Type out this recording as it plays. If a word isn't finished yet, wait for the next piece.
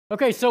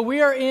Okay, so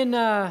we are in,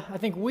 I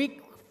think,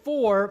 week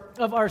 4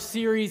 of our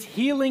series,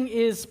 Healing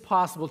is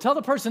Possible. Tell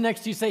the person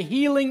next to you, say,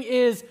 healing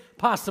is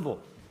possible.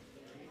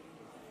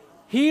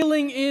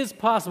 Healing is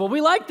possible.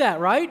 We like that,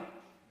 right?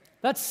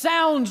 That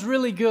sounds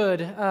really good,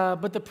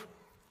 but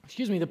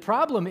the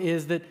problem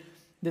is that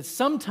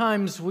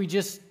sometimes we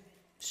just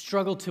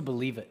struggle to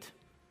believe it,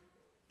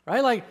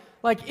 right?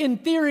 Like in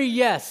theory,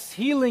 yes,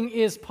 healing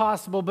is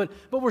possible, but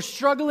we're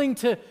struggling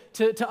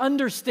to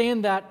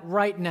understand that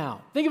right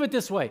now. Think of it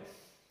this way.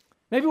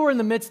 Maybe we're in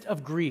the midst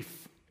of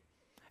grief,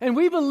 and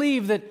we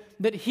believe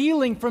that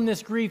healing from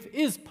this grief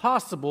is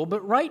possible,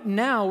 but right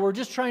now we're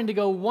just trying to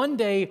go one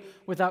day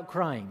without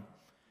crying.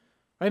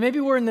 Right? Maybe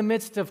we're in the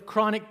midst of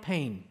chronic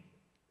pain,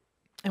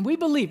 and we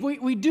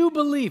do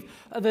believe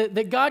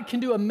that God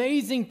can do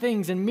amazing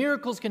things and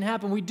miracles can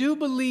happen. We do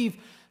believe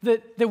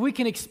that we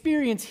can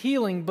experience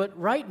healing, but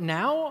right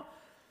now,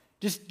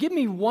 just give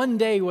me one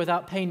day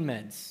without pain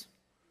meds.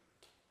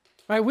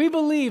 Right? We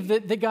believe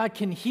that God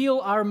can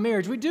heal our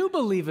marriage. We do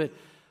believe it,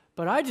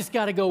 but I just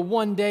got to go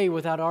one day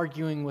without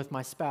arguing with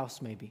my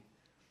spouse maybe.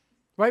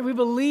 Right? We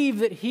believe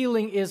that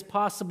healing is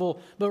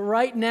possible, but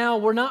right now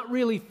we're not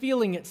really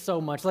feeling it so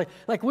much.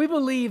 Like we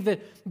believe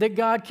that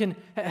God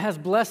has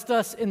blessed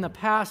us in the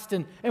past,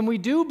 and we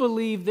do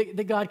believe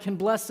that God can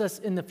bless us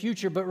in the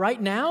future, but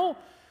right now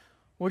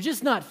we're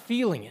just not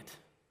feeling it.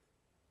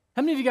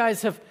 How many of you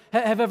guys have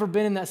ever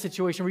been in that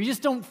situation where you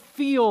just don't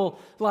feel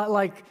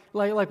like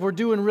we're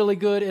doing really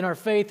good in our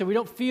faith, or we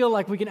don't feel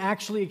like we can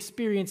actually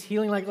experience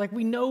healing, like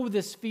we know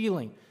this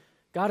feeling?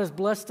 God has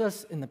blessed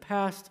us in the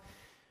past.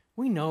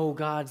 We know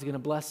God's going to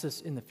bless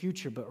us in the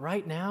future, but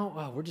right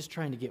now, we're just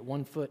trying to get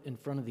one foot in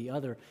front of the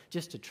other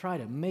just to try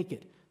to make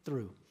it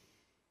through.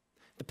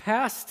 The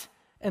past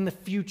and the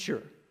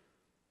future,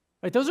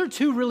 right? Those are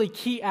two really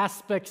key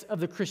aspects of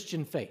the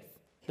Christian faith,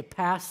 the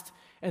past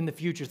and the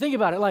future. Think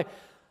about it,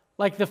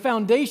 like the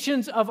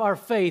foundations of our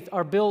faith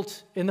are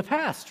built in the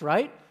past,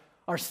 right?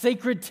 Our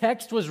sacred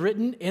text was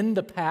written in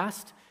the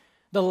past.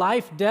 The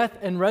life, death,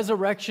 and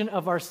resurrection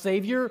of our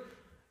Savior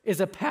is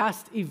a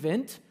past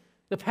event.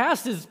 The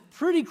past is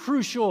pretty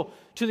crucial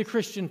to the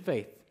Christian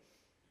faith.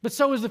 But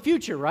so is the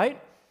future, right?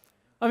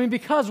 I mean,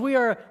 because we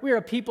are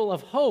a people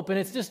of hope, and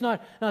it's just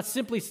not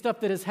simply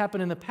stuff that has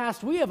happened in the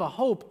past. We have a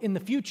hope in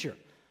the future.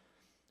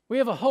 We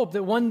have a hope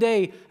that one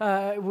day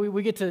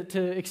we get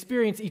to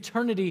experience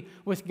eternity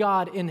with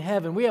God in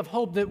heaven. We have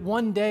hope that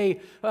one day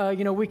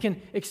we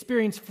can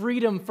experience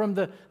freedom from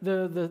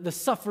the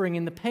suffering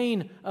and the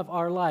pain of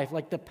our life.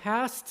 Like the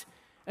past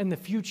and the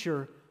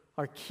future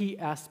are key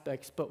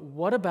aspects. But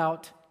what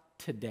about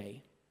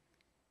today?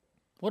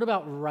 What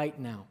about right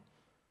now?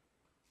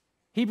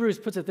 Hebrews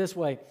puts it this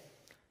way: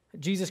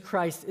 Jesus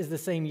Christ is the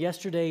same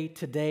yesterday,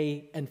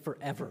 today, and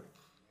forever.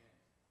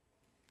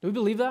 Do we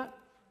believe that?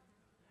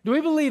 Do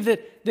we believe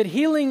that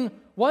healing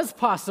was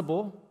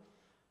possible,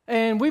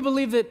 and we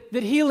believe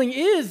that healing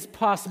is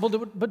possible,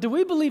 but do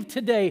we believe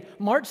today,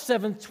 March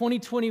 7th,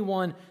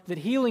 2021, that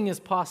healing is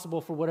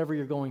possible for whatever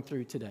you're going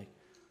through today?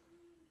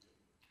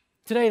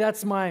 Today,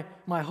 that's my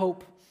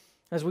hope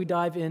as we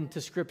dive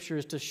into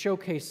Scriptures, to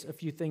showcase a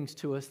few things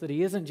to us, that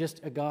He isn't just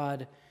a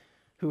God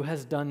who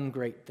has done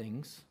great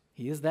things.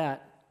 He is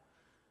that.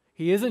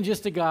 He isn't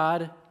just a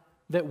God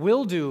that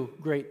will do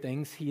great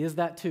things. He is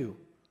that too.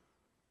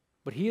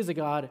 But He is a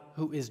God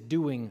who is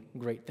doing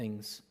great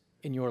things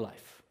in your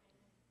life.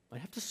 Might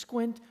have to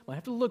squint, might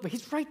have to look, but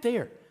He's right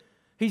there.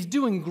 He's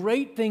doing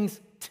great things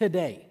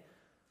today.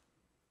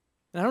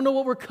 And I don't know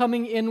what we're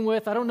coming in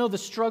with. I don't know the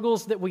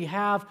struggles that we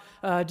have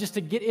just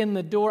to get in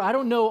the door. I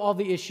don't know all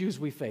the issues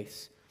we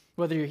face,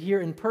 whether you're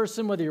here in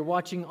person, whether you're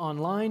watching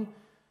online.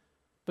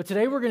 But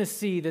today we're going to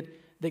see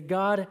that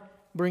God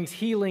brings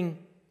healing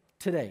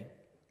today.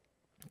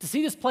 To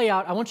see this play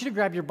out, I want you to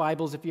grab your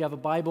Bibles if you have a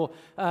Bible,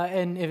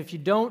 and if you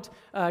don't,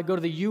 go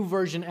to the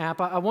YouVersion app.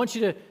 I want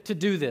you to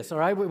do this, all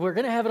right? We're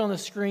going to have it on the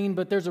screen,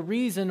 but there's a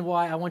reason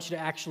why I want you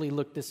to actually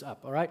look this up,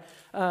 all right?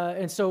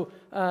 And so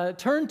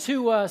turn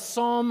to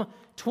Psalm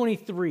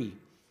 23.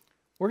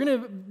 We're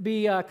going to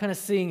be kind of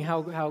seeing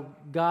how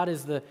God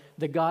is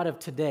the God of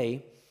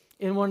today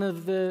in one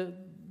of the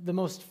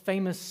most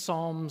famous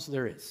Psalms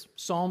there is,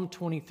 Psalm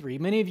 23.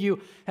 Many of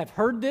you have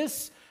heard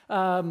this.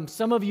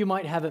 Some of you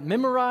might have it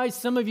memorized.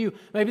 Some of you,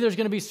 maybe there's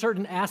going to be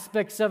certain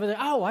aspects of it.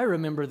 Oh, I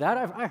remember that.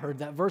 I heard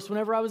that verse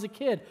whenever I was a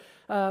kid.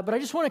 But I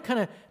just want to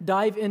kind of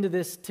dive into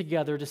this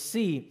together to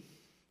see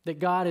that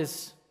God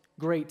is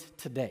great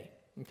today.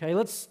 Okay,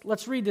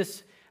 let's read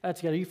this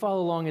together. You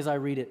follow along as I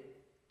read it.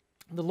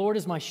 The Lord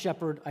is my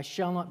shepherd. I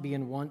shall not be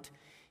in want.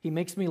 He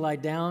makes me lie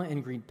down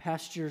in green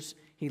pastures.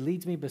 He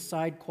leads me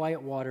beside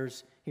quiet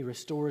waters. He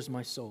restores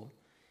my soul.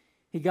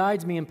 He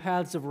guides me in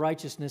paths of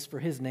righteousness for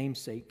His name's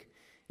sake.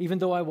 Even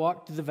though I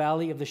walk through the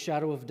valley of the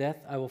shadow of death,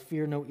 I will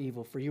fear no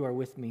evil, for You are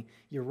with me.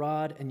 Your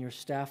rod and Your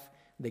staff,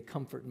 they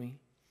comfort me.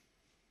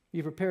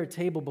 You prepare a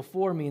table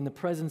before me in the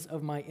presence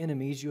of my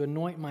enemies. You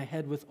anoint my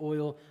head with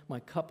oil. My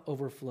cup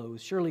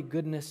overflows. Surely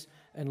goodness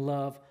and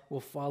love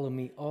will follow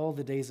me all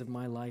the days of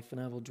my life,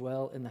 and I will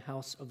dwell in the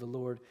house of the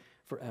Lord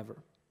forever.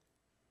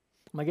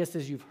 My guess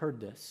is you've heard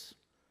this,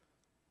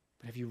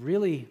 but have you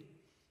really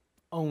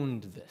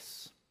owned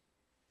this?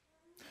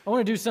 I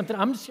want to do something.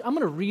 I'm going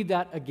to read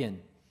that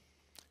again.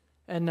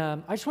 And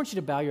I just want you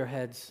to bow your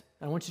heads.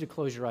 I want you to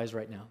close your eyes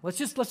right now. Let's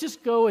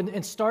just go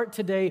and start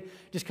today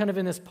just kind of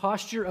in this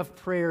posture of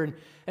prayer.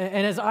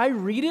 And as I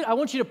read it, I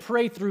want you to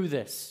pray through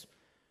this,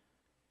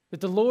 that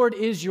the Lord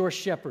is your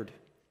shepherd.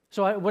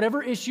 So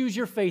whatever issues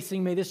you're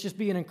facing, may this just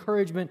be an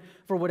encouragement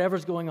for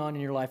whatever's going on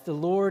in your life. The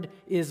Lord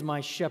is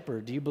my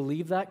shepherd. Do you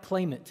believe that?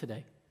 Claim it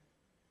today.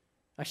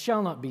 I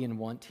shall not be in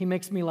want. He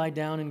makes me lie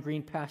down in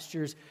green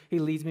pastures. He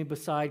leads me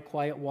beside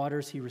quiet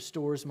waters. He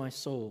restores my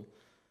soul.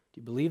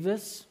 Do you believe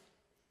this?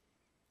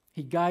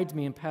 He guides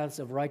me in paths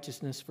of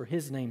righteousness for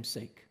His name's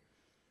sake.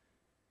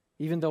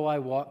 Even though I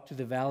walk through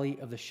the valley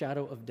of the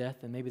shadow of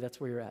death, and maybe that's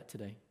where you're at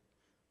today,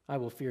 I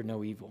will fear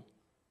no evil.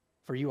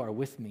 For you are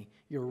with me.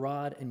 Your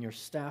rod and your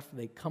staff,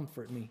 they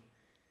comfort me.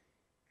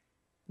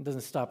 It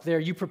doesn't stop there.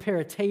 You prepare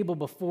a table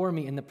before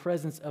me in the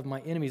presence of my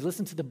enemies.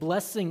 Listen to the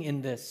blessing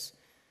in this.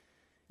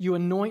 You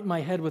anoint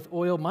my head with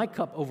oil. My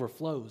cup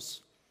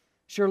overflows.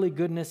 Surely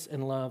goodness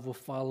and love will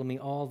follow me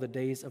all the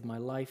days of my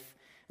life,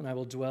 and I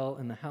will dwell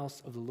in the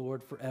house of the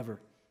Lord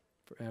forever.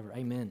 Forever.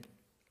 Amen.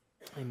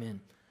 Amen.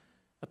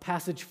 A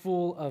passage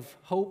full of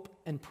hope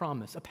and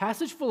promise. A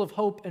passage full of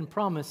hope and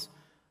promise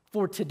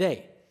for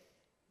today.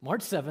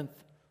 March 7th,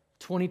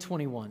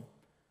 2021.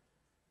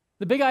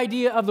 The big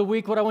idea of the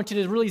week, what I want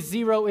you to really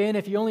zero in,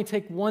 if you only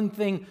take one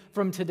thing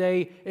from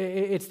today,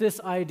 it's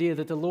this idea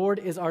that the Lord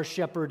is our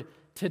shepherd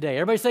today.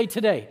 Everybody say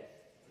today.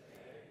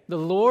 The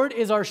Lord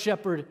is our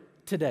shepherd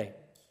today.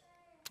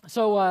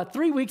 So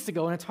 3 weeks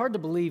ago, and it's hard to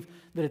believe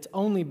that it's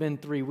only been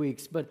 3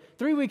 weeks, but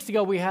 3 weeks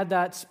ago we had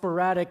that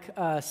sporadic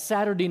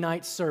Saturday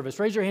night service.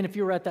 Raise your hand if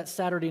you were at that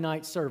Saturday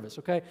night service,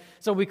 okay?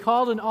 So we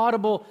called an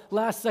audible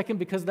last second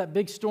because of that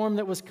big storm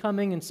that was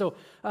coming, and so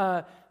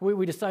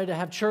we decided to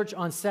have church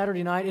on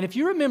Saturday night. And if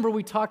you remember,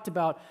 we talked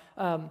about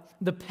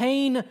the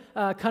pain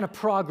kind of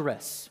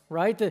progress,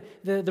 right?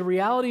 The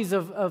realities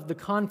of the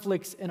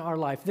conflicts in our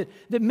life.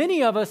 That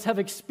many of us have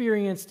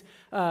experienced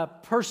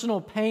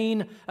personal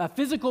pain,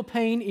 physical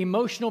pain,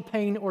 emotional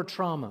pain, or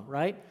trauma,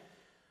 right?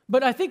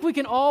 But I think we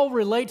can all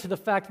relate to the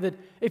fact that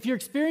if you're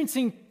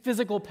experiencing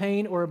physical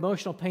pain or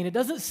emotional pain, it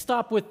doesn't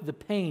stop with the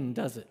pain,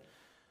 does it?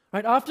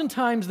 Right?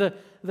 Oftentimes,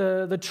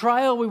 the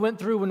trial we went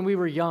through when we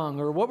were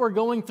young or what we're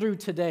going through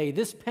today,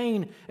 this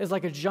pain is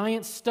like a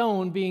giant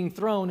stone being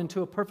thrown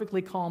into a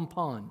perfectly calm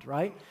pond,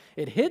 right?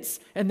 It hits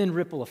and then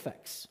ripple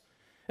effects.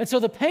 And so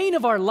the pain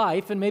of our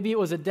life, and maybe it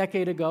was a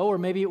decade ago or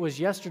maybe it was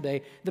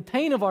yesterday, the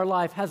pain of our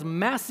life has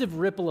massive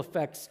ripple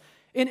effects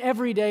in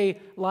everyday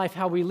life,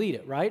 how we lead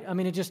it, right? I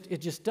mean, it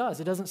just does.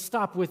 It doesn't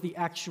stop with the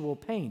actual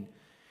pain.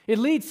 It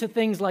leads to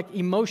things like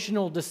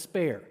emotional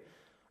despair,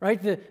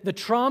 right? The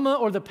trauma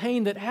or the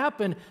pain that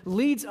happened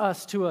leads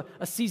us to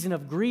a season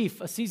of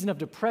grief, a season of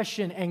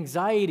depression,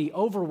 anxiety,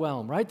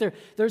 overwhelm, right?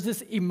 There's this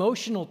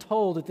emotional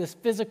toll that this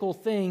physical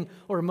thing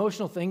or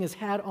emotional thing has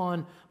had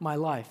on my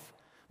life.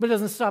 But it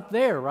doesn't stop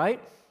there, right?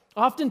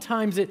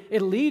 Oftentimes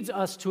it leads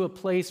us to a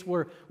place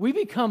where we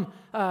become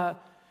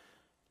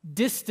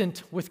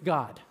distant with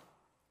God,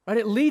 right?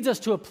 It leads us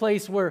to a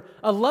place where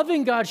a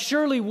loving God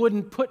surely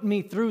wouldn't put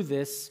me through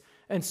this.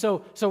 And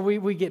so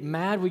we get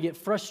mad, we get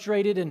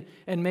frustrated,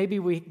 and maybe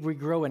we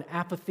grow in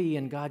apathy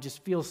and God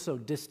just feels so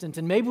distant.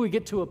 And maybe we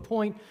get to a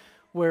point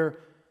where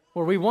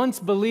we once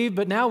believed,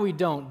 but now we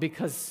don't,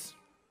 because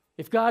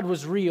if God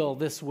was real,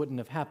 this wouldn't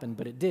have happened,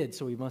 but it did,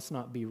 so He must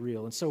not be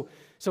real. And so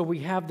we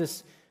have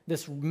this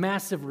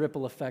massive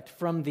ripple effect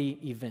from the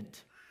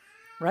event.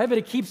 Right? But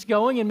it keeps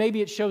going, and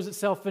maybe it shows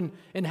itself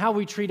in how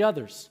we treat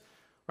others.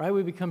 Right?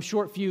 We become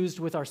short-fused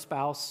with our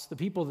spouse, the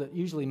people that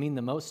usually mean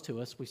the most to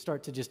us. We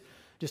start to just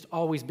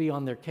always be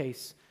on their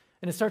case.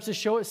 And it starts to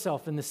show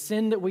itself in the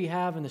sin that we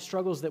have and the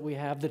struggles that we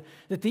have,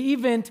 that the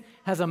event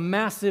has a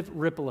massive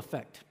ripple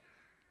effect.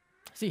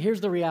 See,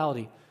 here's the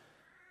reality.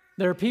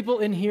 There are people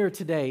in here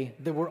today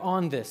that were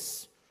on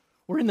this.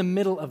 We're in the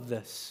middle of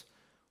this.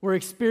 We're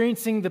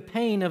experiencing the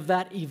pain of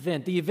that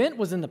event. The event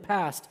was in the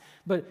past,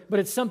 but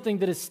it's something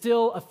that is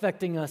still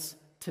affecting us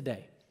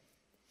today.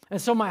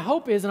 And so my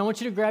hope is, and I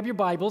want you to grab your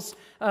Bibles,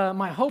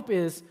 my hope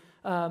is,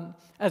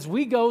 as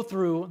we go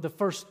through the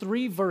first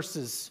 3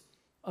 verses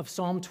of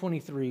Psalm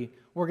 23,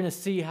 we're going to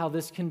see how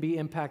this can be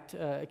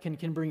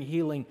can bring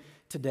healing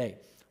today.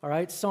 All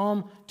right,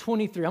 Psalm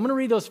 23. I'm going to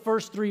read those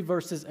first 3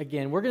 verses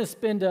again. We're going to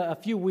spend a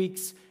few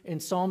weeks in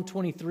Psalm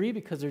 23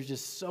 because there's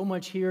just so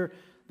much here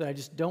that I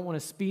just don't want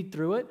to speed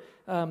through it.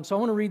 So I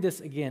want to read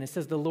this again. It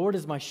says, "The Lord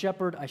is my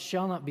shepherd, I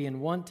shall not be in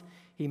want.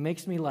 He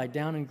makes me lie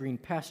down in green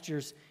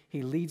pastures.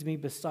 He leads me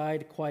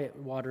beside quiet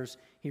waters.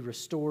 He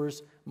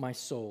restores my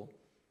soul."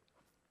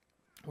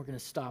 We're going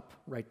to stop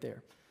right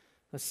there.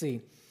 Let's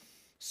see.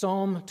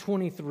 Psalm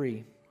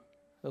 23.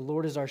 The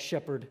Lord is our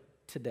shepherd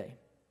today.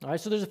 All right,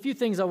 so there's a few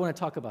things I want to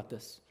talk about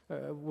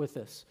with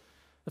this.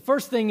 The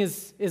first thing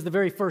is the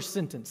very first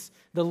sentence.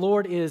 The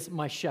Lord is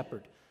my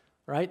shepherd.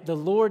 Right? The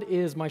Lord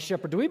is my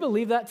shepherd. Do we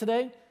believe that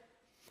today?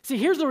 See,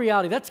 here's the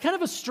reality. That's kind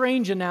of a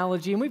strange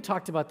analogy, and we've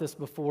talked about this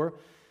before.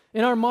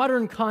 In our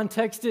modern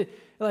context,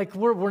 like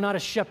we're not a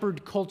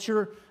shepherd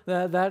culture,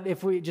 that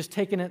if we just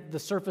take it at the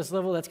surface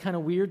level, that's kind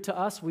of weird to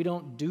us. We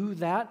don't do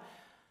that.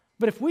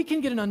 But if we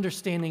can get an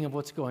understanding of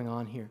what's going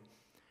on here,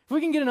 if we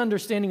can get an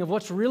understanding of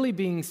what's really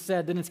being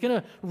said, then it's going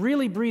to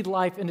really breathe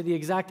life into the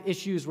exact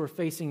issues we're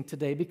facing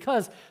today.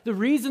 Because the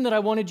reason that I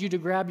wanted you to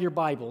grab your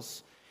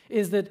Bibles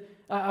is that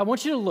I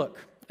want you to look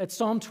at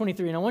Psalm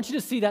 23, and I want you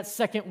to see that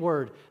second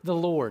word, the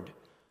Lord,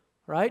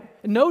 right?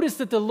 Notice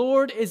that the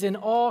Lord is in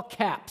all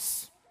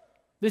caps.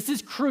 This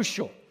is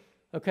crucial,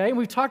 okay? And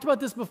we've talked about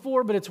this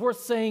before, but it's worth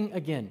saying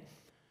again.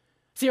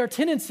 See, our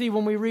tendency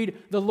when we read,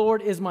 the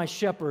Lord is my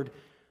shepherd,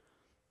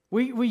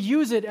 we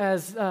use it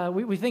as,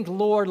 we think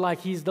Lord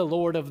like he's the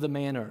Lord of the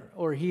manor,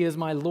 or he is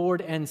my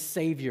Lord and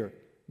Savior.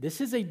 This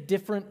is a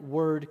different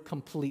word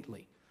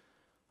completely,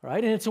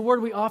 right? And it's a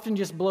word we often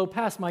just blow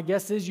past. My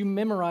guess is you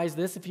memorize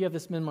this, if you have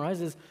this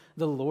memorized, is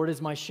the Lord is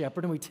my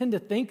shepherd. And we tend to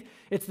think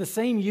it's the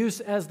same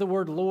use as the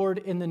word Lord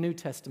in the New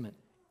Testament.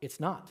 It's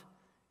not.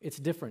 It's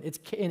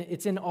different.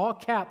 It's in all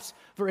caps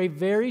for a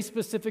very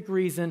specific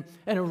reason,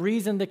 and a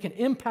reason that can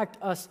impact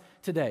us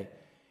today.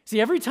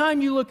 See, every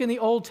time you look in the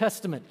Old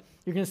Testament,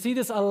 you're going to see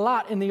this a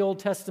lot in the Old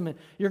Testament.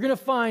 You're going to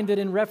find that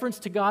in reference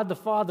to God the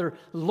Father,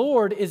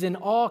 Lord is in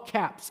all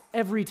caps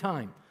every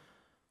time,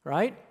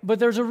 right? But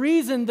there's a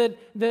reason that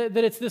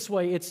it's this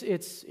way.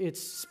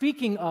 It's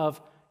speaking of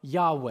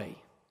Yahweh,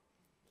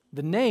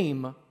 the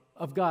name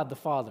of God the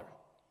Father.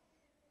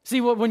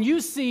 See, when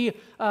you see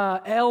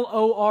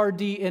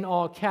Lord in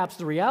all caps,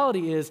 the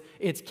reality is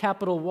it's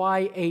capital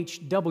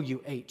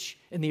YHWH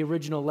in the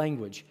original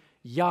language,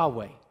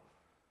 Yahweh.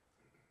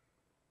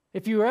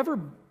 If you're ever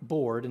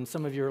bored, and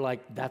some of you are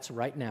like, that's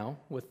right now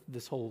with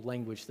this whole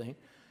language thing.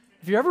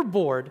 If you're ever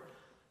bored,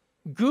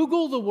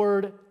 Google the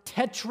word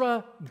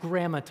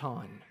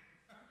tetragrammaton.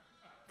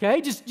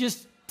 Okay,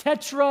 just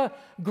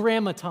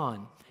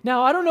tetragrammaton.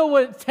 Now, I don't know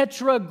what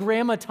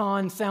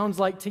tetragrammaton sounds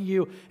like to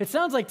you. It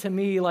sounds like to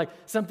me like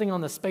something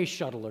on the space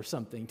shuttle or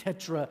something,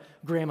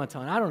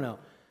 tetragrammaton. I don't know.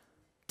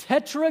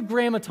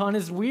 Tetragrammaton,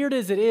 as weird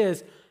as it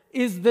is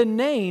the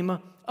name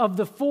of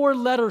the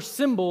four-letter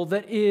symbol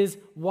that is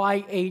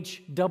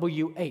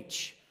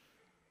YHWH.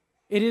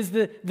 It is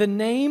the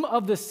name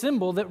of the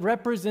symbol that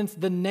represents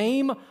the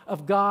name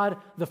of God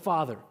the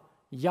Father,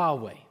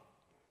 Yahweh.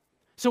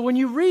 So when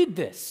you read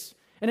this,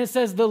 and it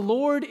says, the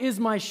Lord is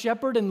my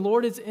shepherd, and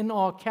Lord is in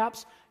all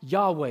caps,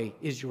 Yahweh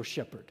is your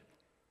shepherd.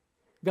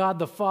 God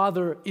the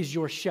Father is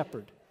your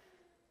shepherd.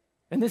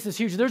 And this is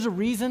huge. There's a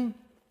reason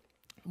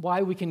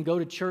why we can go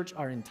to church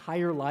our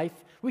entire life.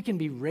 We can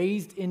be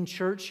raised in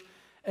church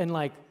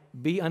and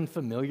be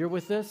unfamiliar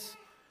with this.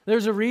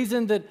 There's a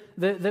reason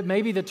that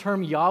maybe the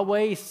term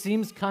Yahweh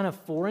seems kind of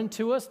foreign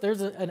to us.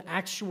 There's an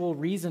actual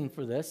reason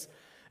for this.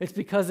 It's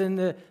because in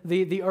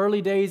the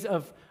early days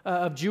of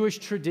Jewish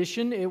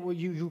tradition,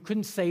 you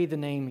couldn't say the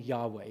name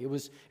Yahweh. It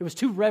was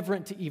too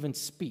reverent to even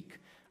speak.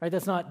 Right?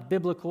 That's not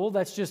biblical.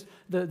 That's just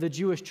the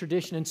Jewish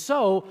tradition. And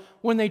so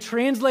when they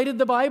translated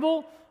the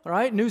Bible, all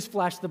right,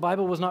 newsflash, the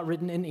Bible was not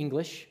written in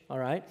English. All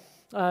right.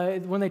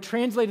 When they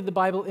translated the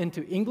Bible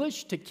into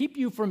English, to keep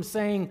you from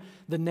saying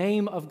the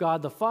name of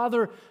God the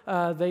Father,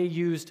 they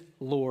used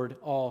Lord,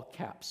 all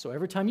caps. So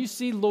every time you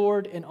see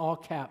Lord in all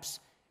caps,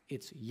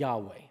 it's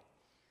Yahweh,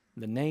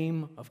 the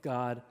name of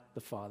God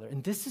the Father.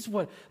 And this is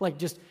what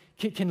just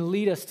can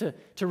lead us to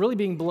really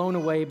being blown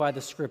away by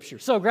the Scripture.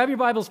 So grab your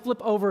Bibles,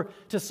 flip over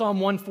to Psalm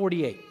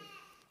 148. All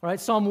right,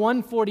 Psalm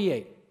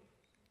 148.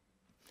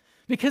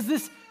 Because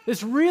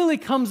this really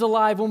comes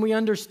alive when we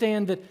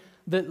understand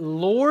that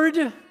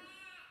Lord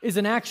is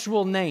an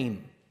actual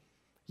name.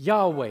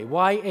 Yahweh,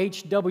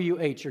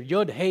 YHWH, or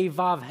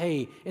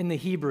Yod-Heh-Vav-Heh in the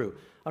Hebrew.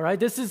 All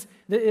right, it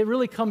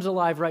really comes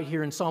alive right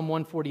here in Psalm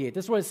 148.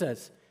 This is what it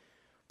says.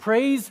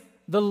 Praise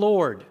the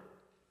Lord.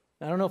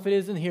 I don't know if it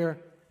is in here.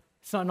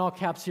 It's not in all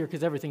caps here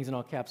because everything's in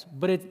all caps.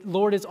 But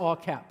Lord is all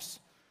caps.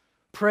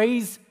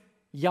 Praise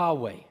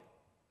Yahweh.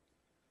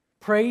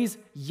 Praise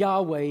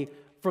Yahweh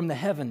from the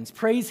heavens.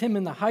 Praise Him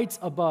in the heights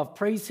above.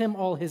 Praise Him,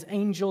 all His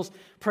angels.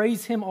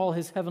 Praise Him, all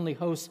His heavenly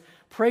hosts.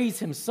 Praise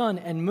Him, sun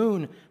and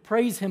moon.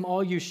 Praise Him,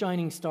 all you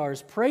shining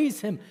stars.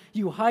 Praise Him,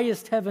 you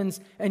highest heavens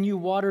and you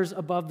waters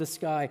above the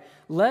sky.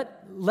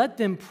 Let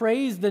them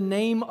praise the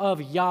name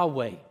of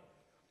Yahweh.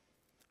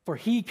 For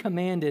He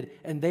commanded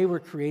and they were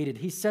created.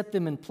 He set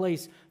them in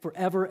place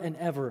forever and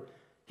ever.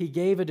 He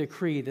gave a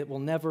decree that will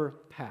never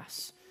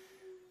pass.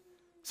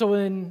 So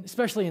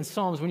especially in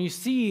Psalms, when you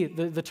see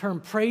the term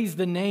praise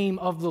the name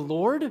of the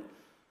Lord,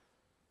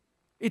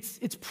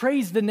 it's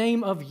praise the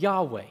name of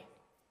Yahweh.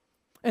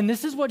 And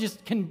this is what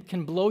just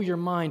can blow your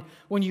mind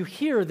when you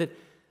hear that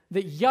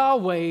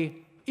Yahweh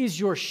is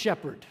your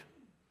shepherd.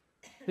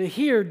 That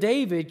here,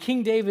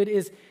 King David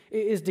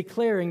is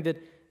declaring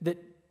that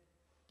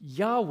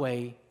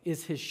Yahweh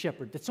is his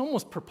shepherd. That's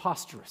almost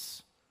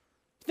preposterous.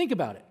 Think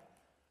about it.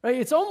 Right?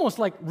 It's almost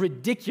like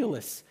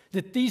ridiculous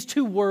that these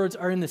two words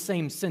are in the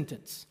same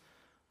sentence.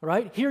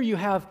 Right? Here you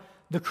have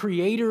the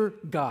Creator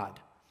God.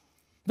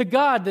 The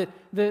God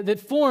that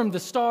formed the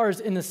stars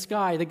in the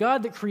sky, the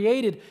God that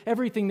created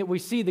everything that we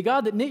see, the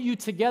God that knit you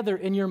together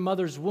in your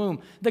mother's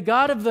womb, the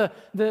God of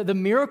the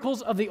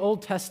miracles of the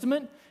Old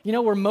Testament,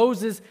 where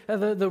Moses,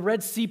 the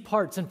Red Sea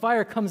parts and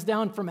fire comes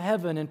down from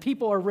heaven and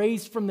people are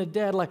raised from the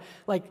dead.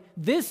 Like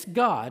this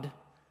God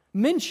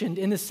mentioned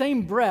in the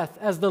same breath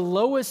as the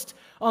lowest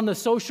on the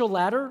social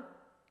ladder,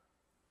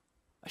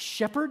 a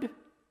shepherd?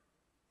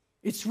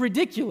 It's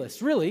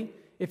ridiculous, really.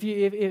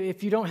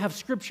 If you don't have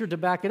Scripture to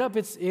back it up,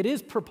 it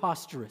is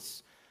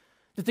preposterous.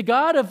 That the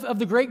God of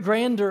the great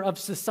grandeur of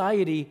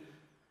society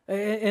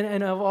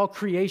and of all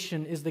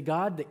creation is the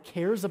God that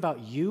cares about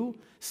you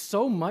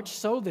so much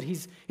so that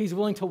He's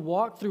willing to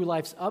walk through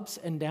life's ups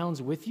and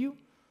downs with you?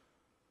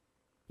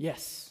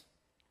 Yes,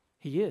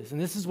 He is.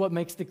 And this is what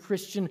makes the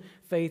Christian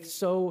faith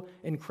so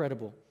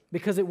incredible,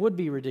 because it would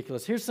be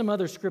ridiculous. Here's some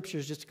other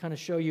scriptures just to kind of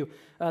show you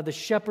the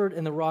shepherd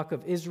and the rock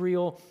of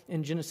Israel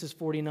in Genesis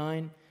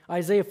 49.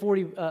 Isaiah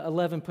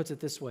 40:11 puts it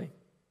this way.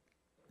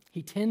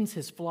 He tends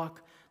his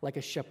flock like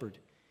a shepherd.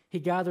 He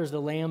gathers the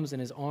lambs in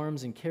his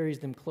arms and carries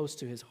them close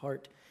to his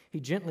heart.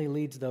 He gently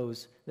leads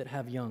those that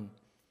have young.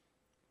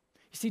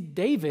 You see,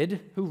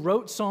 David, who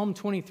wrote Psalm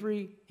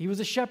 23, he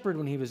was a shepherd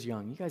when he was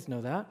young. You guys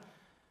know that.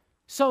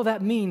 So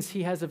that means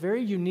he has a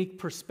very unique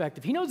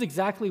perspective. He knows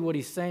exactly what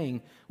he's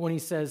saying when he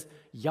says,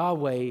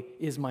 Yahweh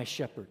is my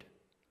shepherd.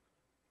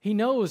 He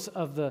knows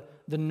of the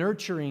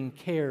nurturing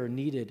care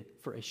needed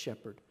for a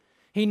shepherd.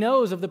 He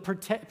knows of the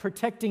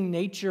protecting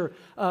nature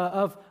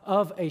of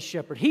a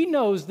shepherd. He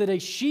knows that a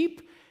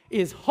sheep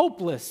is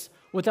hopeless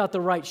without the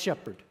right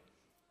shepherd.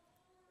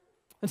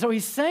 And so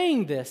he's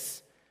saying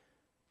this,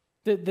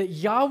 that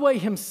Yahweh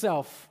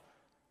himself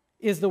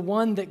is the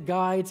one that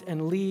guides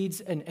and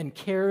leads and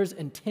cares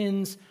and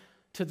tends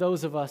to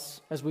those of us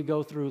as we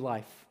go through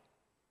life.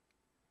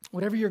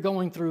 Whatever you're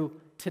going through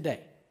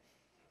today.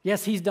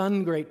 Yes, he's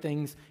done great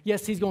things.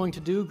 Yes, he's going to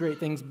do great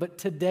things. But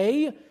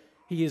today,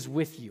 he is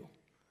with you.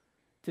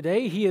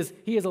 Today, he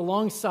is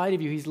alongside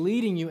of you. He's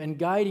leading you and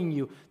guiding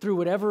you through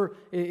whatever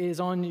is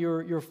on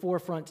your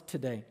forefront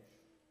today.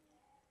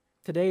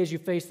 Today, as you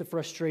face the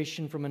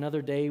frustration from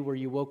another day where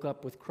you woke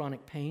up with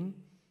chronic pain.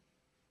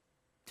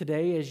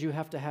 Today, as you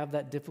have to have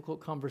that difficult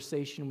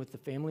conversation with the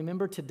family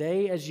member.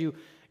 Today, as you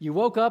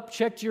woke up,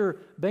 checked your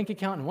bank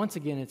account, and once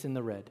again, it's in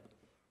the red.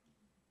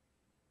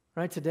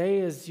 Right?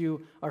 Today, as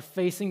you are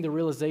facing the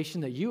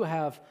realization that you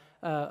have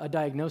a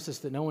diagnosis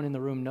that no one in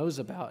the room knows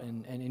about,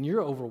 and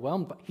you're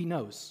overwhelmed, but he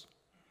knows.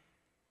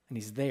 And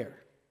he's there.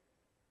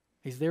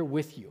 He's there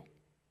with you.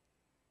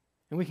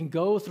 And we can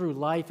go through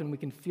life and we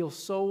can feel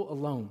so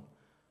alone.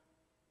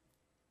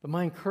 But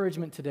my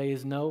encouragement today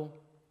is know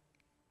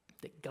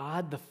that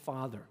God the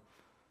Father,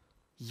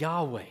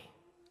 Yahweh,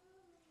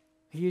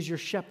 He is your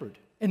shepherd.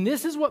 And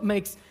this is what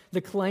makes the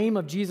claim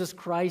of Jesus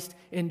Christ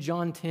in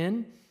John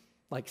 10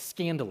 like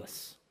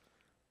scandalous.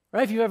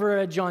 Right? If you've ever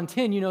read John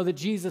 10, you know that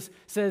Jesus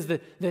says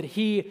that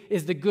He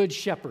is the good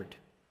shepherd.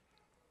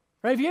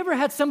 Right? Have you ever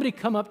had somebody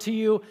come up to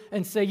you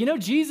and say,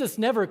 Jesus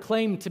never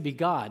claimed to be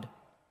God.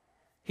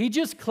 He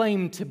just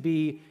claimed to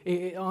be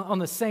on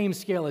the same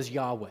scale as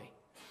Yahweh.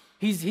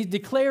 He's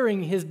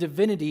declaring His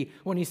divinity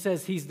when He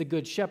says He's the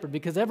good shepherd,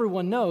 because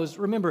everyone knows,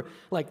 remember,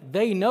 like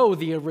they know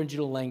the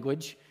original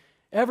language.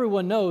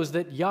 Everyone knows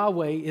that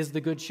Yahweh is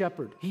the good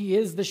shepherd. He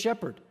is the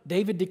shepherd.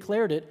 David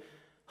declared it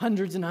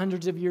hundreds and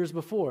hundreds of years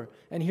before.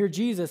 And here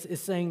Jesus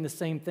is saying the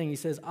same thing. He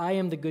says, I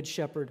am the good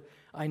shepherd.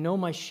 I know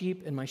my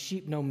sheep and my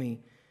sheep know me.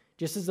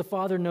 Just as the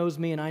Father knows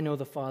me and I know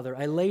the Father.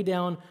 I lay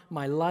down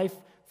my life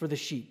for the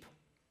sheep.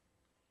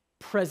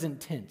 Present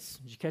tense.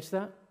 Did you catch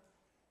that?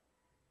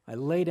 I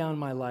lay down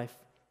my life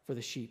for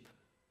the sheep.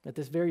 At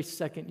this very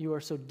second, you are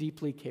so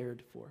deeply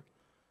cared for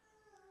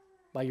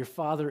by your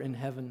Father in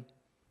heaven,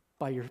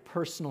 by your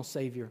personal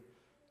Savior.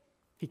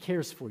 He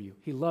cares for you.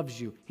 He loves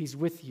you. He's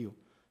with you.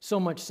 So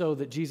much so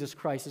that Jesus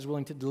Christ is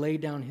willing to lay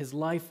down His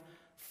life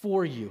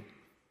for you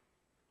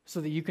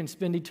so that you can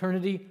spend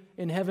eternity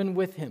in heaven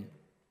with Him.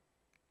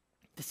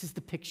 This is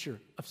the picture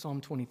of Psalm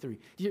 23.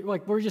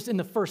 We're just in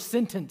the first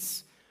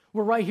sentence.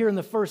 We're right here in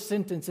the first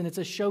sentence, and it's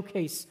a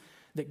showcase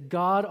that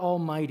God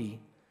Almighty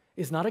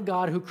is not a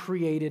God who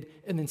created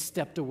and then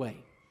stepped away.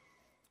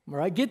 All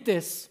right, get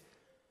this.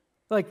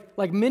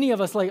 Like many of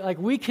us, like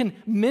we can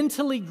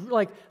mentally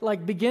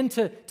begin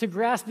to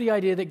grasp the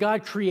idea that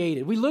God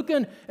created. We look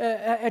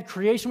at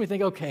creation, we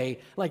think, okay,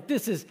 like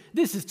this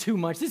is too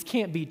much. This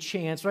can't be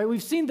chance, right?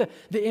 We've seen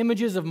the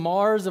images of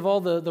Mars, of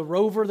all the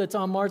rover that's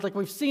on Mars. Like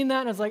we've seen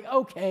that, and it's like,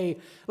 okay,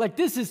 like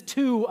this is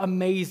too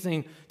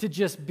amazing to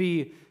just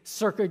be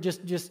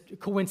just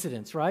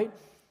coincidence, right?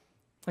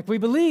 Like we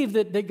believe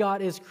that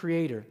God is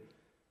creator.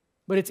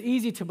 But it's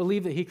easy to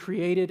believe that He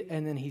created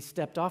and then He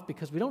stepped off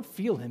because we don't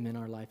feel Him in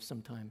our life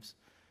sometimes.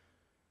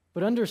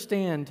 But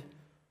understand,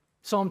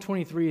 Psalm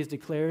 23 is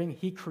declaring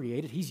He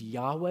created. He's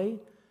Yahweh.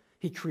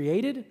 He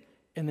created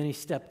and then He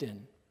stepped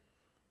in.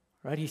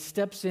 Right? He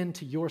steps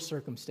into your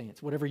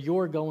circumstance, whatever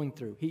you're going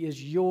through. He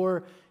is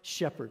your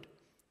shepherd.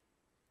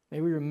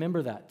 May we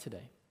remember that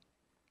today.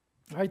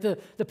 All right,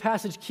 the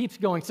passage keeps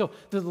going. So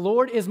the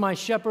Lord is my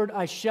shepherd,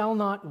 I shall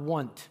not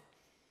want.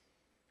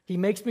 He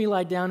makes me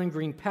lie down in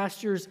green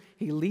pastures.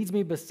 He leads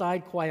me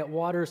beside quiet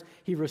waters.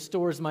 He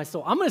restores my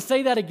soul. I'm going to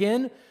say that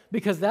again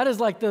because that is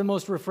like the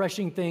most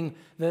refreshing thing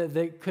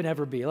that could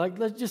ever be. Like,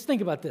 let's just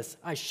think about this.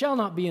 I shall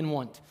not be in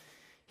want.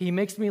 He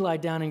makes me lie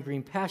down in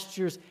green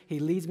pastures. He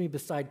leads me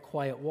beside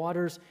quiet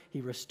waters.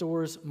 He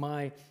restores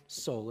my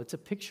soul. It's a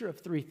picture of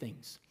three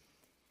things.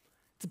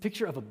 It's a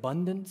picture of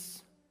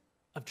abundance,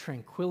 of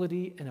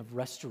tranquility, and of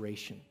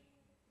restoration.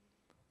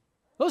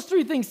 Those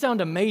three things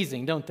sound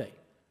amazing, don't they?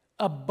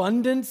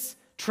 Abundance,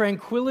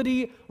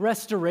 tranquility,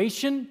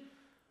 restoration.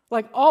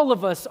 Like all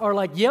of us are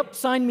like, yep,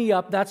 sign me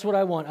up. That's what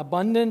I want.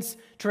 Abundance,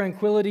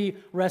 tranquility,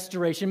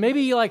 restoration.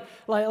 Maybe like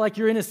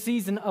you're in a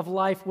season of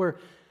life where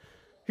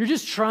you're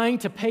just trying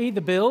to pay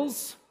the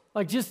bills,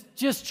 like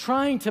just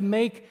trying to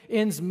make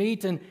ends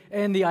meet. And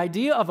the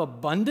idea of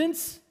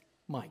abundance,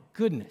 my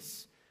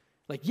goodness.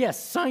 Like,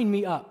 yes, sign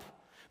me up.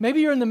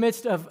 Maybe you're in the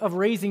midst of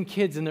raising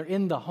kids and they're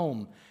in the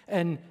home.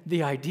 And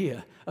the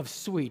idea of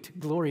sweet,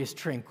 glorious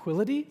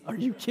tranquility? Are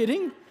you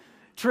kidding?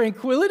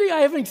 Tranquility? I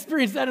haven't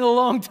experienced that in a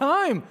long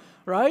time,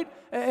 right?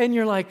 And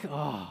you're like,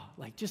 oh,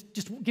 like just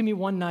give me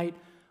one night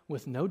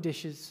with no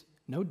dishes,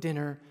 no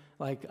dinner.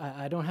 Like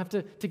I don't have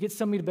to get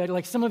somebody to bed.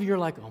 Like some of you are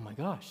like, oh my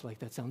gosh, like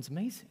that sounds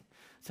amazing.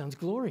 Sounds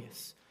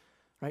glorious,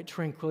 right?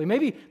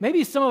 Tranquility.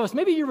 Maybe some of us,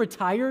 maybe you're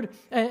retired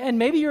and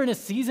maybe you're in a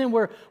season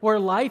where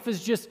life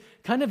is just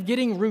kind of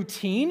getting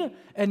routine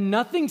and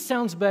nothing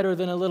sounds better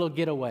than a little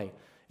getaway.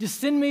 Just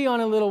send me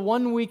on a little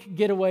 1-week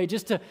getaway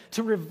just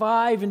to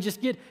revive and just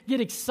get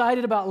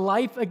excited about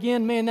life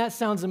again. Man, that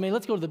sounds amazing.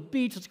 Let's go to the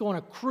beach. Let's go on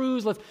a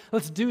cruise.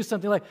 Let's do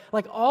something.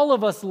 Like all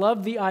of us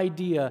love the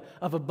idea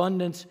of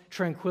abundance,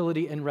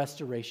 tranquility, and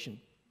restoration.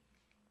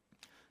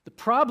 The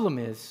problem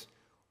is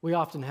we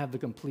often have the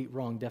complete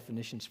wrong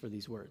definitions for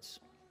these words.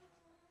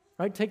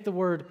 Right? Take the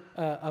word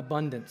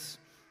abundance.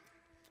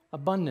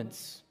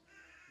 Abundance.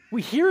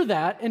 We hear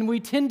that and we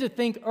tend to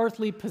think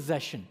earthly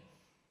possession.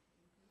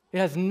 It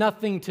has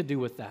nothing to do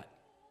with that.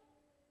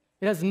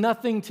 It has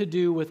nothing to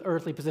do with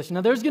earthly possession.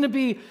 Now, there's going to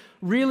be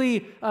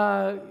really,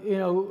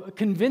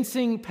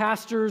 convincing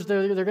pastors.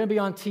 They're going to be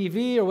on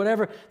TV or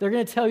whatever. They're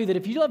going to tell you that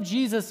if you love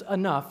Jesus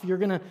enough, you're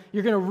going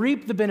to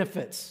reap the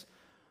benefits.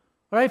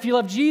 All right? If you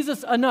love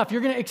Jesus enough,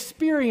 you're going to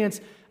experience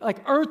like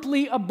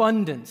earthly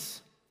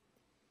abundance.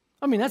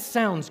 I mean, that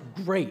sounds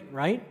great,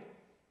 right?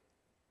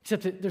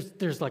 Except that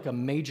there's like a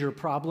major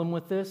problem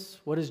with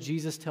this. What does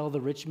Jesus tell the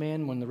rich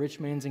man when the rich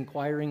man's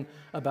inquiring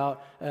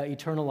about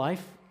eternal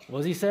life? What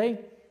does he say?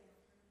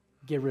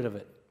 Get rid of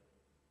it.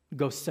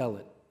 Go sell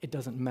it. It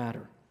doesn't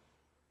matter.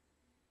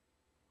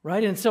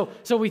 Right? And so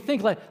we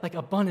think like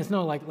abundance,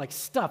 no, like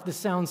stuff. This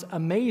sounds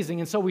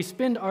amazing. And so we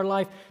spend our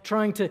life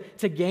trying to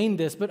gain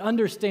this. But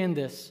understand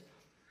this.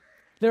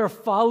 There are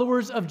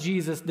followers of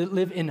Jesus that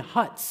live in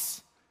huts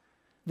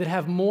that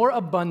have more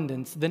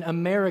abundance than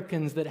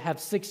Americans that have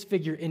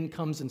 6-figure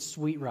incomes and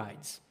sweet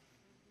rides.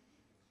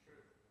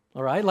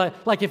 All right?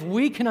 Like if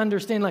we can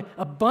understand, like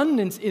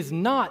abundance is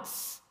not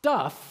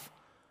stuff.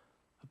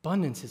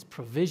 Abundance is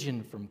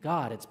provision from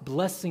God. It's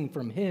blessing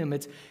from Him.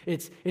 It's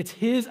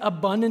His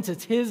abundance.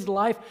 It's His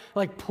life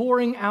like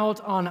pouring out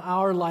on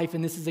our life.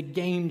 And this is a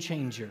game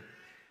changer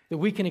that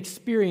we can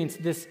experience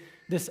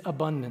this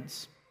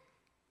abundance.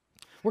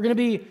 We're going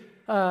to be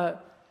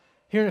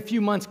here in a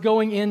few months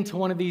going into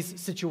one of these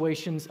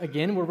situations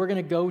again where we're going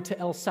to go to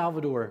El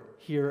Salvador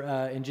here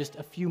in just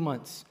a few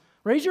months.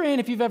 Raise your hand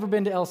if you've ever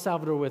been to El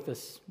Salvador with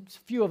us. There's a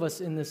few of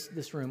us in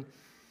this room.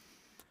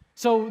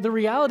 So the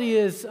reality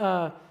is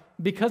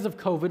because of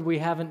COVID, we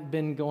haven't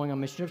been going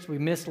on mission trips. We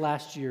missed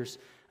last year's.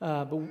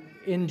 But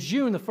in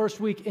June, the first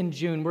week in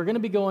June, we're going to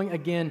be going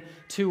again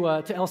to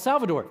El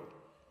Salvador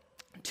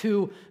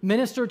to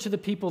minister to the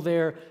people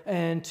there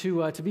and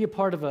to be a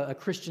part of a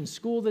Christian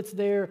school that's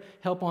there,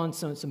 help on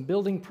some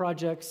building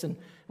projects. And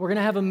we're going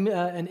to have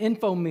an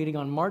info meeting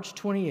on March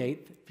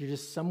 28th, if you're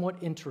just somewhat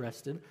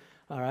interested.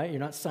 All right, you're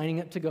not signing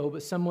up to go,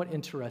 but somewhat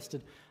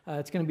interested.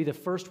 It's going to be the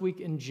first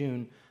week in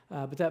June,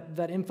 but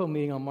that info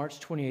meeting on March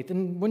 28th.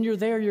 And when you're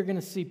there, you're going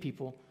to see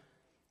people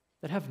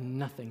that have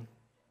nothing.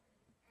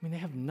 I mean, they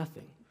have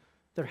nothing.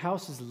 Their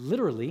house is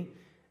literally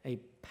a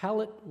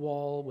pallet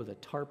wall with a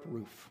tarp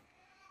roof.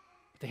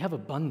 They have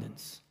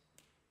abundance,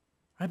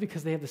 right?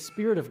 Because they have the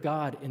Spirit of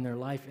God in their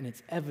life, and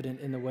it's evident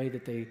in the way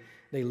that they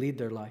lead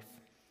their life.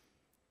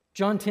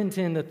 John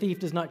 10:10, the thief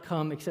does not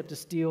come except to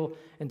steal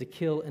and to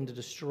kill and to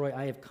destroy.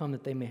 I have come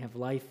that they may have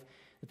life,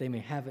 that they may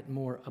have it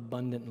more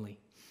abundantly.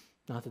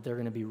 Not that they're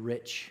going to be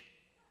rich.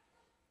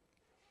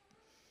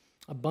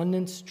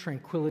 Abundance,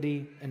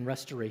 tranquility, and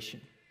restoration.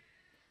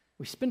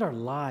 We spend our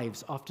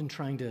lives often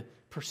trying to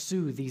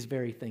pursue these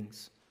very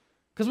things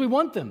because we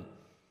want them.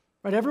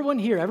 Right, everyone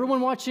here, everyone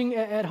watching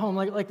at home,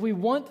 like we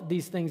want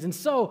these things. And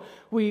so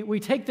we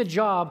take the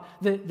job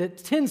that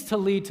tends to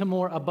lead to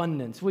more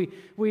abundance.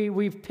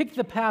 We've picked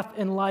the path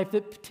in life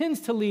that tends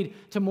to lead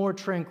to more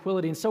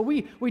tranquility. And so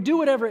we do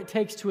whatever it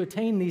takes to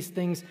attain these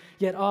things,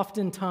 yet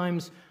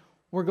oftentimes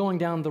we're going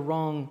down the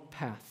wrong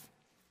path.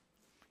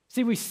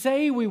 See, we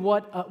say we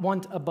want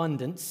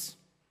abundance.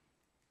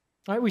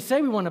 All right, we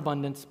say we want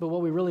abundance, but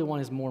what we really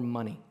want is more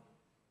money.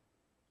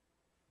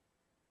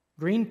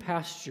 Green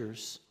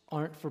pastures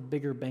aren't for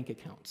bigger bank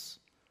accounts.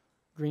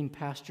 Green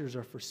pastures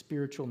are for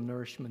spiritual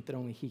nourishment that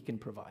only He can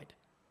provide.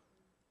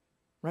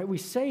 Right? We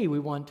say we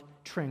want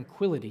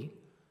tranquility.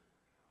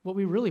 What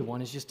we really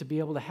want is just to be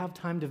able to have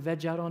time to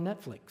veg out on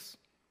Netflix.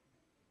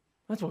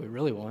 That's what we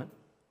really want.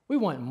 We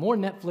want more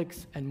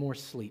Netflix and more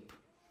sleep.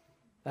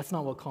 That's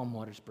not what calm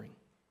waters bring.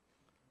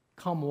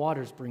 Calm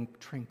waters bring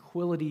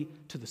tranquility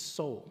to the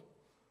soul,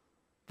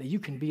 that you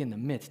can be in the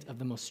midst of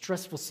the most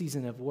stressful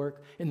season of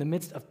work, in the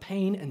midst of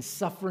pain and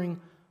suffering,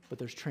 but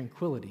there's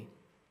tranquility.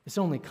 This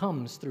only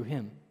comes through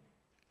Him.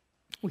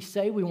 We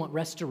say we want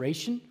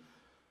restoration,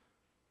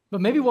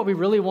 but maybe what we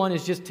really want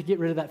is just to get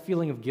rid of that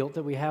feeling of guilt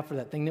that we have for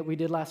that thing that we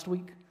did last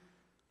week.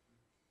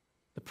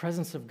 The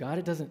presence of God,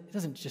 it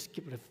doesn't just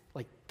get rid of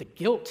like the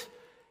guilt.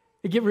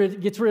 It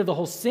gets rid of the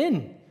whole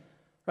sin,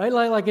 right?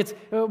 Like it's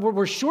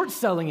we're short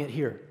selling it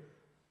here.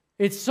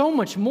 It's so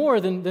much more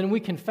than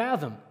we can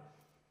fathom.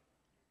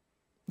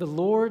 The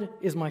Lord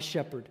is my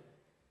shepherd.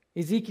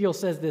 Ezekiel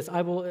says this.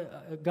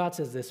 God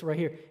says this right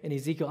here in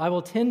Ezekiel. I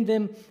will tend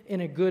them in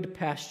a good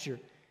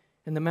pasture,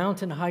 and the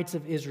mountain heights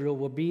of Israel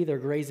will be their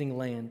grazing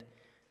land.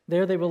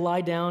 There they will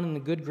lie down in the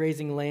good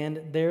grazing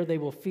land. There they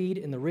will feed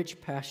in the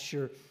rich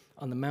pasture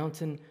on the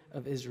mountain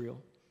of Israel.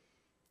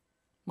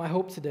 My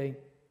hope today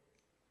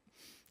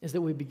is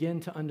that we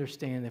begin to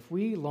understand if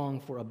we long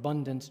for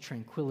abundance,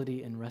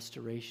 tranquility, and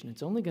restoration,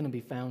 it's only going to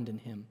be found in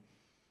Him.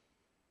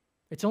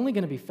 It's only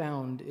going to be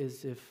found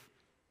is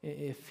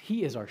if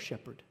He is our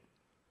shepherd,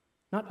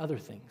 not other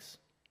things.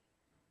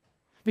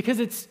 Because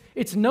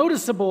it's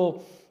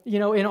noticeable,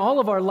 in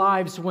all of our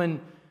lives when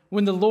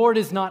the Lord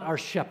is not our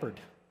shepherd,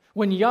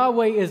 when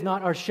Yahweh is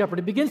not our shepherd.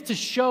 It begins to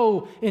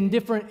show in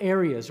different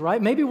areas, right?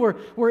 Maybe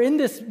we're in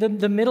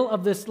the middle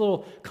of this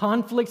little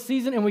conflict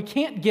season and we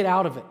can't get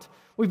out of it.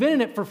 We've been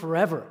in it for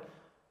forever,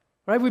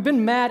 right? We've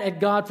been mad at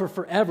God for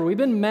forever. We've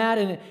been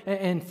mad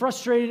and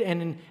frustrated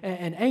and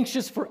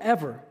anxious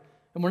forever,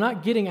 and we're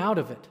not getting out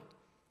of it,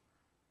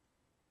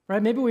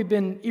 right? Maybe we've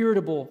been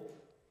irritable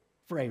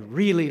for a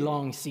really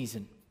long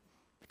season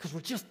because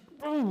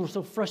we're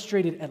so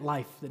frustrated at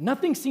life that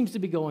nothing seems to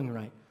be going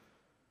right.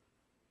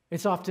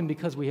 It's often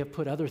because we have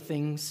put other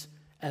things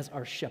as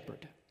our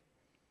shepherd,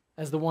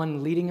 as the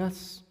one leading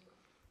us,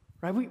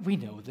 right? We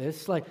know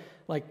this, like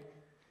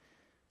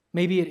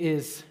maybe it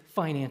is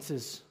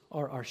finances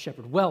are our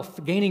shepherd.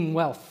 Wealth, gaining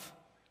wealth,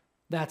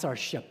 that's our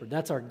shepherd.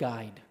 That's our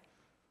guide.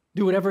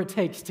 Do whatever it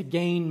takes to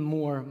gain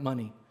more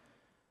money.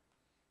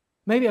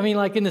 Maybe,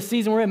 like in the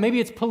season we're in, maybe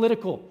it's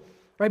political,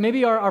 right?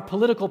 Maybe our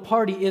political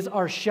party is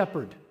our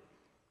shepherd,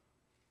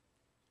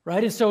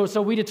 right? And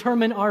so we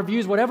determine our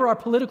views, whatever our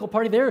political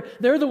party,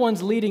 they're the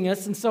ones leading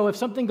us. And so if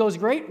something goes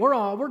great,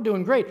 we're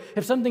doing great.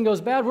 If something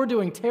goes bad, we're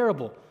doing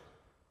terrible.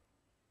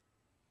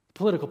 The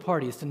political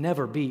party is to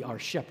never be our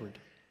shepherd.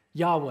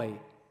 Yahweh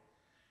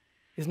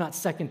is not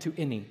second to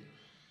any,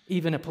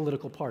 even a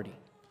political party.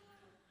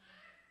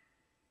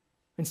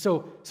 And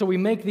so we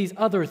make these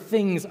other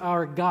things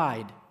our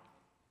guide,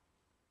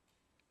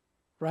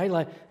 right?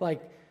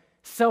 Like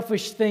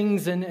selfish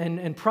things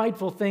and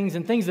prideful things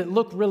and things that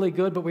look really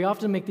good, but we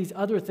often make these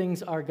other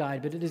things our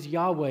guide. But it is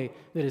Yahweh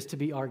that is to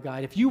be our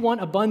guide. If you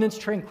want abundance,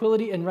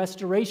 tranquility, and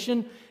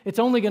restoration, it's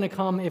only going to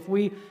come if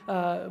we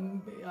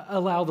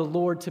allow the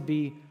Lord to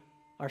be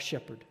our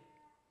shepherd.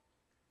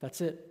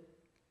 That's it.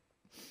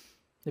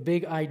 The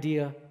big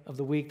idea of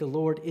the week, the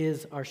Lord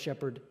is our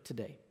shepherd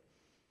today.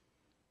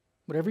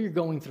 Whatever you're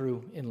going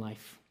through in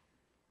life,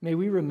 may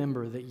we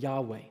remember that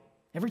Yahweh,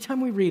 every time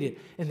we read it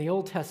in the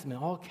Old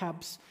Testament, all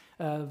caps,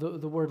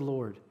 the word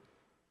Lord,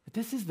 that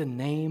this is the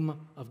name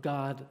of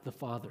God the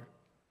Father.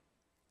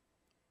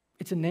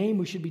 It's a name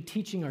we should be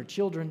teaching our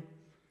children.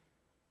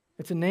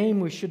 It's a name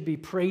we should be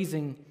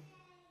praising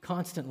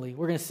constantly.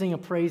 We're going to sing a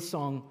praise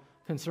song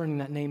concerning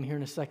that name here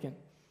in a second.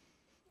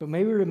 But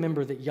may we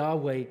remember that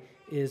Yahweh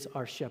is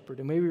our shepherd.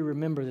 And may we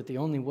remember that the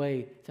only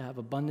way to have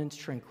abundance,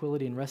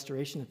 tranquility, and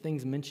restoration, the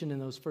things mentioned in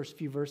those first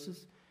few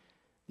verses,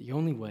 the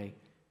only way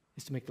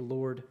is to make the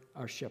Lord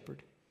our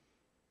shepherd.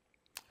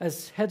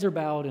 As heads are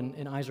bowed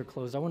and eyes are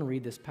closed, I want to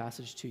read this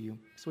passage to you.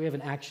 So we have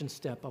an action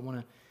step I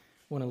want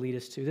to lead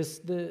us to.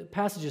 The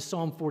passage is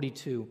Psalm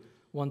 42,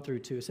 1 through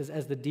 2. It says,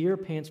 "As the deer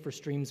pants for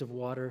streams of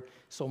water,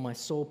 so my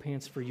soul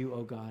pants for you,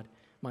 O God.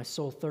 My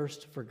soul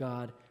thirsts for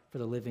God, for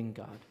the living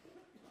God."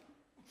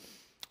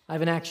 I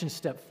have an action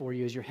step for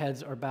you as your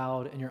heads are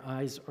bowed and your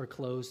eyes are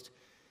closed.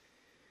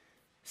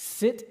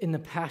 Sit in the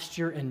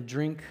pasture and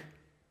drink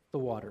the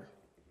water.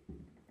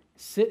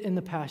 Sit in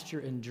the pasture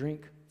and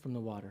drink from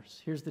the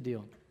waters. Here's the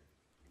deal.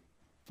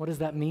 What does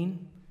that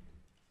mean?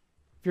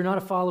 If you're not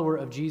a follower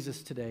of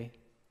Jesus today,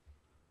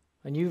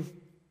 and you've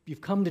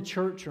come to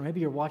church, or maybe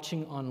you're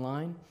watching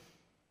online,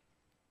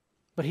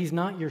 but He's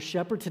not your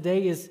shepherd,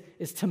 today is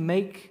to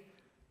make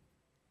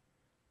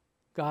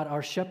God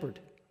our shepherd.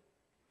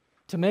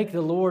 To make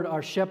the Lord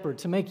our shepherd,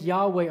 to make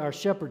Yahweh our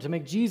shepherd, to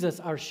make Jesus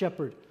our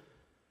shepherd.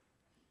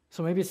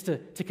 So maybe it's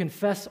to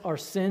confess our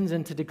sins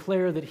and to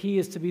declare that He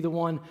is to be the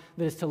one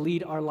that is to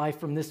lead our life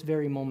from this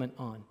very moment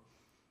on.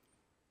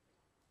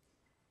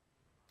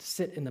 To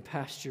sit in the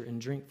pasture and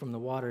drink from the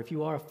water. If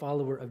you are a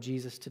follower of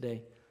Jesus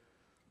today,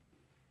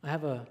 I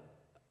have a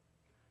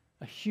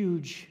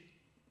huge,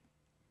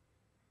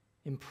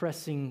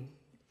 impressing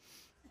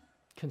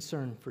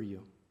concern for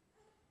you.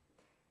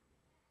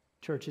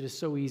 Church, it is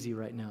so easy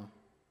right now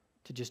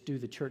to just do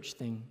the church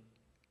thing.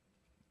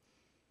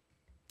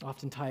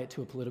 Often tie it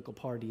to a political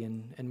party,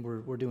 and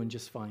we're doing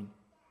just fine.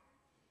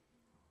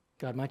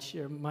 God,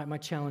 my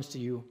challenge to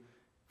you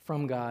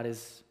from God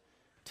is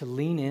to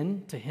lean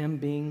in to Him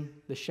being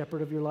the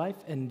shepherd of your life,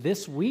 and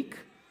this week,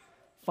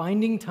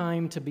 finding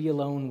time to be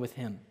alone with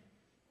Him.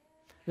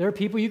 There are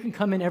people you can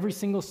come in every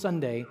single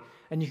Sunday,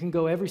 and you can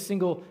go every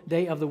single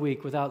day of the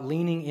week without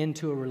leaning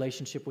into a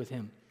relationship with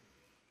Him.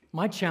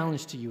 My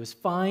challenge to you is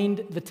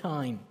find the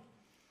time.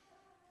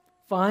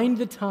 Find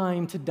the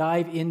time to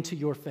dive into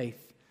your faith.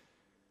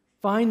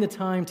 Find the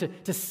time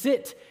to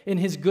sit in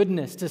His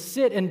goodness, to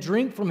sit and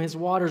drink from His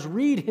waters,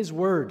 read His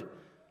word.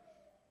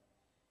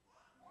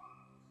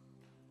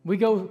 We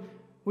go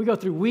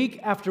through week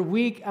after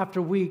week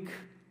after week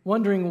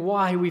wondering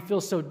why we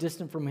feel so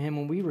distant from Him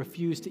when we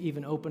refuse to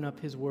even open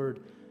up His word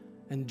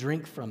and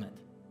drink from it.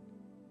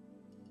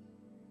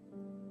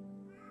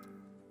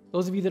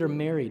 Those of you that are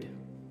married,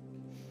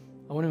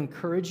 I want to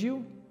encourage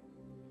you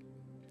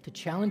to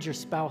challenge your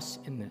spouse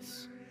in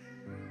this.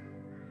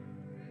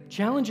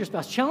 Challenge your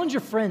spouse. Challenge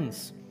your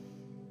friends.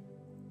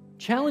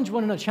 Challenge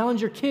one another. Challenge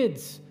your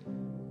kids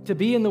to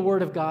be in the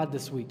Word of God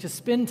this week, to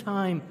spend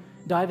time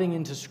diving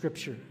into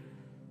Scripture.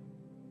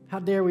 How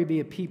dare we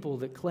be a people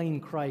that claim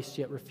Christ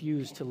yet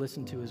refuse to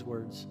listen to His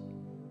words?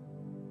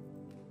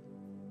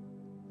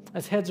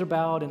 As heads are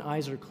bowed and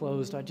eyes are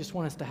closed, I just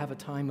want us to have a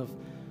time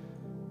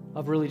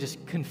of really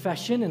just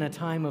confession and a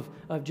time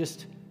of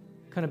just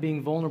kind of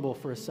being vulnerable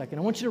for a second.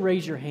 I want you to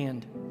raise your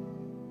hand.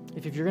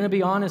 If you're going to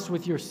be honest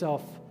with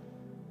yourself,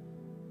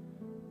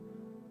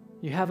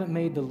 you haven't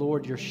made the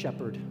Lord your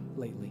shepherd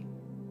lately.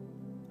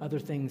 Other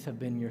things have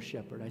been your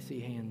shepherd. I see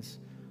hands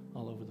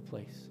all over the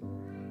place.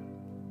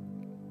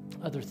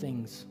 Other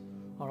things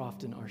are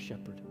often our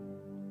shepherd.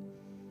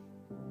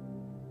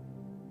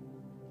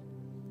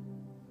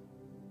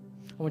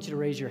 I want you to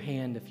raise your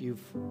hand if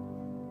you've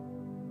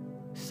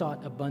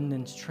sought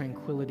abundance,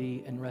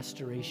 tranquility, and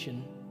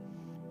restoration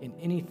in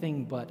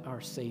anything but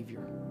our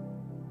Savior.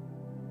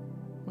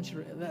 I want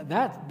you to,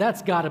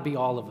 that's got to be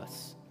all of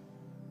us.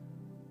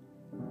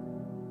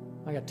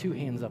 I got 2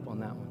 hands up on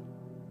that one.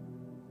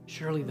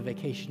 Surely the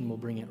vacation will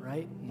bring it,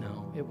 right?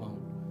 No, it won't.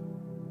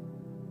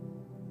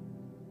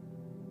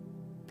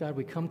 God,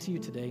 we come to you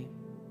today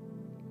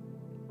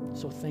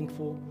so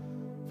thankful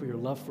for your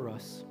love for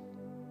us.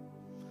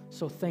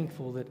 So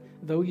thankful that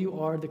though you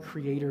are the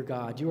creator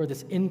God, you are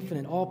this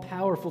infinite,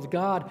 all-powerful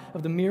God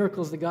of the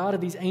miracles, the God of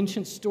these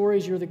ancient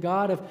stories. You're the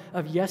God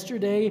of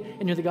yesterday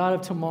and you're the God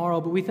of tomorrow.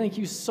 But we thank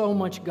you so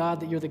much, God,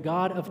 that you're the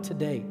God of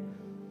today.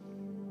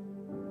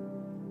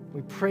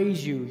 We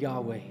praise you,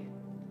 Yahweh.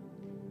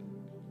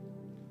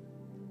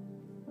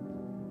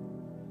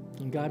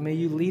 And God, may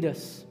you lead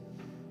us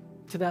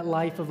to that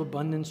life of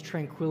abundance,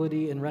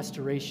 tranquility, and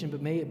restoration, but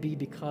may it be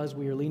because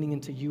we are leaning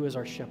into you as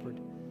our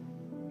shepherd.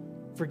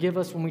 Forgive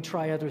us when we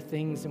try other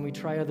things and we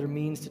try other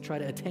means to try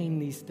to attain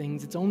these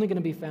things. It's only going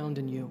to be found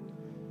in you.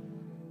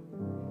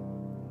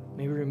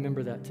 May we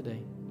remember that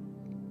today.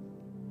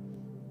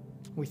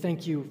 We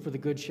thank you for the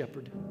good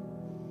shepherd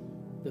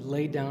that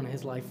laid down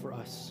his life for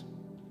us.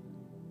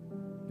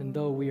 And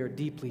though we are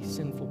deeply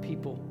sinful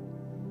people,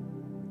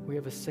 we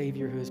have a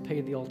Savior who has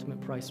paid the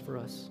ultimate price for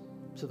us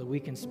so that we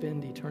can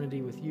spend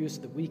eternity with you,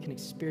 so that we can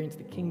experience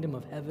the kingdom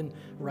of heaven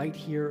right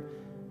here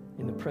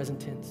in the present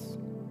tense.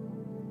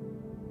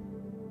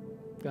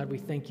 God, we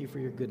thank you for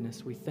your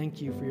goodness. We thank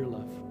you for your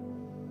love.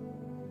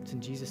 It's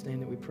in Jesus'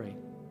 name that we pray.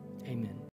 Amen.